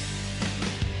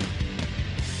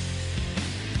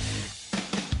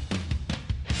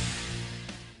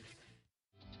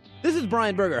 This is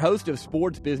Brian Berger, host of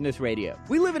Sports Business Radio.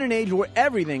 We live in an age where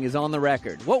everything is on the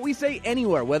record. What we say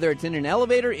anywhere, whether it's in an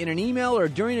elevator, in an email, or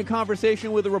during a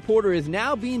conversation with a reporter, is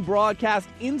now being broadcast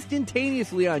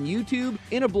instantaneously on YouTube,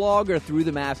 in a blog, or through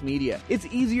the mass media. It's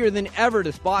easier than ever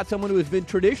to spot someone who has been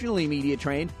traditionally media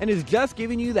trained and is just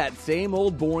giving you that same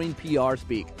old boring PR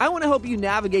speak. I want to help you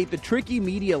navigate the tricky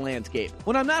media landscape.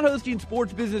 When I'm not hosting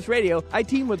Sports Business Radio, I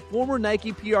team with former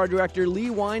Nike PR director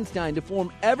Lee Weinstein to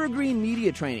form Evergreen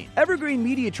Media Training. Evergreen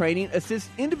Media Training assists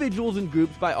individuals and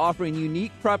groups by offering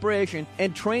unique preparation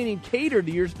and training catered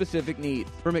to your specific needs.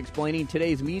 From explaining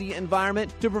today's media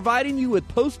environment to providing you with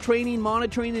post-training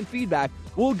monitoring and feedback,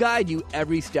 we'll guide you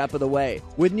every step of the way.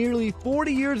 With nearly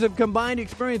 40 years of combined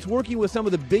experience working with some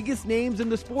of the biggest names in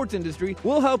the sports industry,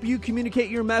 we'll help you communicate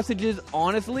your messages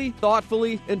honestly,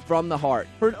 thoughtfully, and from the heart.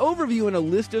 For an overview and a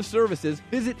list of services,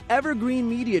 visit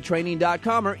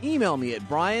evergreenmediatraining.com or email me at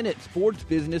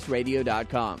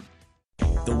brian@sportsbusinessradio.com.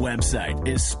 The website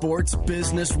is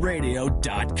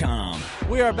sportsbusinessradio.com.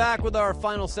 We are back with our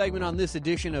final segment on this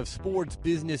edition of Sports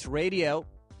Business Radio.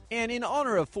 And in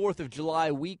honor of 4th of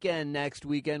July weekend next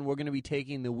weekend, we're going to be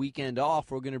taking the weekend off.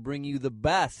 We're going to bring you the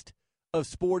best of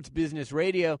Sports Business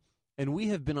Radio. And we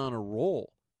have been on a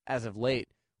roll as of late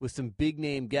with some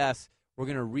big-name guests. We're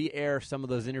going to re-air some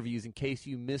of those interviews in case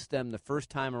you missed them the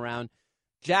first time around.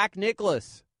 Jack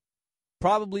Nicklaus,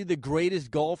 probably the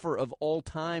greatest golfer of all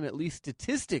time, at least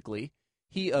statistically.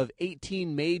 he of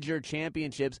 18 major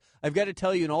championships. I've got to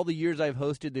tell you, in all the years I've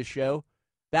hosted this show,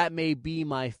 that may be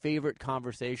my favorite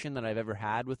conversation that I've ever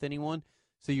had with anyone.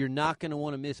 So you're not going to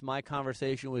want to miss my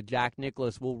conversation with Jack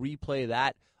Nicklaus. We'll replay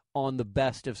that on the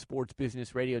Best of Sports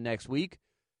Business Radio next week.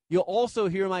 You'll also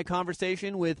hear my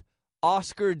conversation with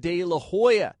Oscar De La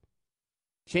Hoya,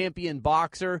 champion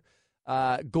boxer,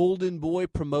 Golden Boy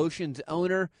Promotions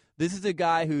owner. This is a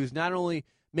guy who's not only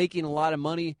making a lot of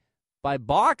money by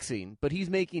boxing, but he's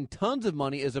making tons of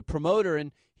money as a promoter,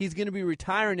 and he's going to be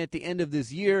retiring at the end of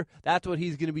this year. That's what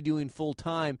he's going to be doing full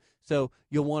time, so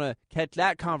you'll want to catch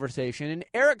that conversation. And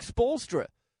Erik Spoelstra,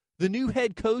 the new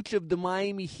head coach of the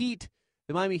Miami Heat.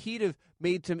 The Miami Heat have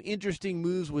made some interesting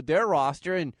moves with their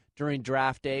roster and during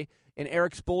draft day, and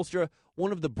Erik Spoelstra,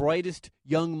 one of the brightest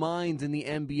young minds in the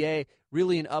NBA,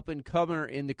 really an up-and-comer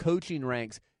in the coaching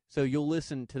ranks. So you'll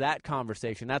listen to that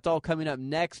conversation. That's all coming up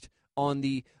next on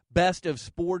the Best of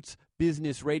Sports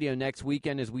Business Radio next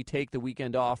weekend as we take the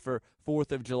weekend off for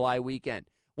 4th of July weekend.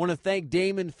 Want to thank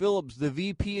Damon Phillips, the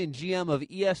VP and GM of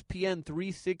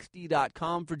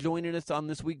ESPN360.com, for joining us on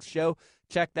this week's show.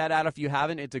 Check that out if you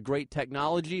haven't. It's a great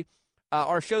technology.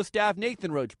 Our show staff,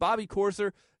 Nathan Roach, Bobby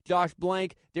Corser, Josh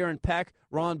Blank, Darren Peck,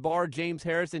 Ron Barr, James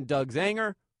Harris, and Doug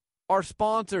Zanger. Our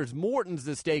sponsors, Morton's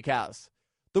The Steakhouse,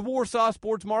 the Warsaw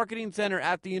Sports Marketing Center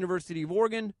at the University of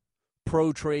Oregon,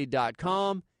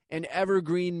 ProTrade.com, and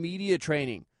Evergreen Media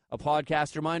Training. A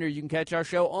podcast reminder, you can catch our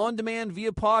show on demand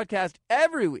via podcast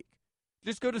every week.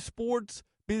 Just go to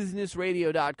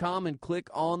sportsbusinessradio.com and click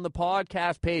on the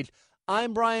podcast page.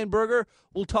 I'm Brian Berger.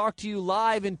 We'll talk to you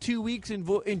live in 2 weeks.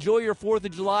 Enjoy your 4th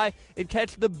of July and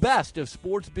catch the best of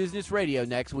Sports Business Radio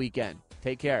next weekend.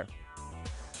 Take care.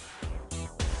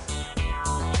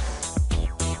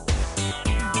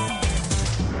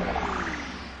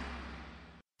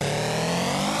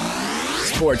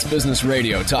 Sports Business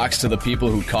Radio talks to the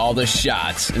people who call the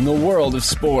shots in the world of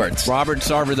sports. Robert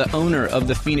Sarver, the owner of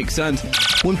the Phoenix Suns.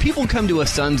 When people come to a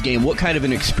Suns game, what kind of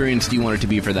an experience do you want it to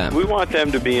be for them? We want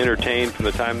them to be entertained from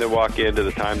the time they walk in to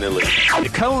the time they leave.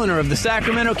 The co-owner of the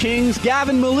Sacramento Kings,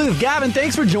 Gavin Maloof. Gavin,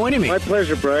 thanks for joining me. My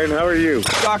pleasure, Brian. How are you?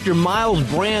 Dr. Miles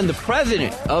Brand, the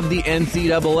president of the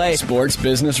NCAA. Sports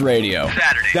Business Radio.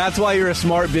 Saturday. That's why you're a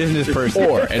smart business person.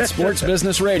 Or at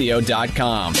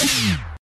sportsbusinessradio.com.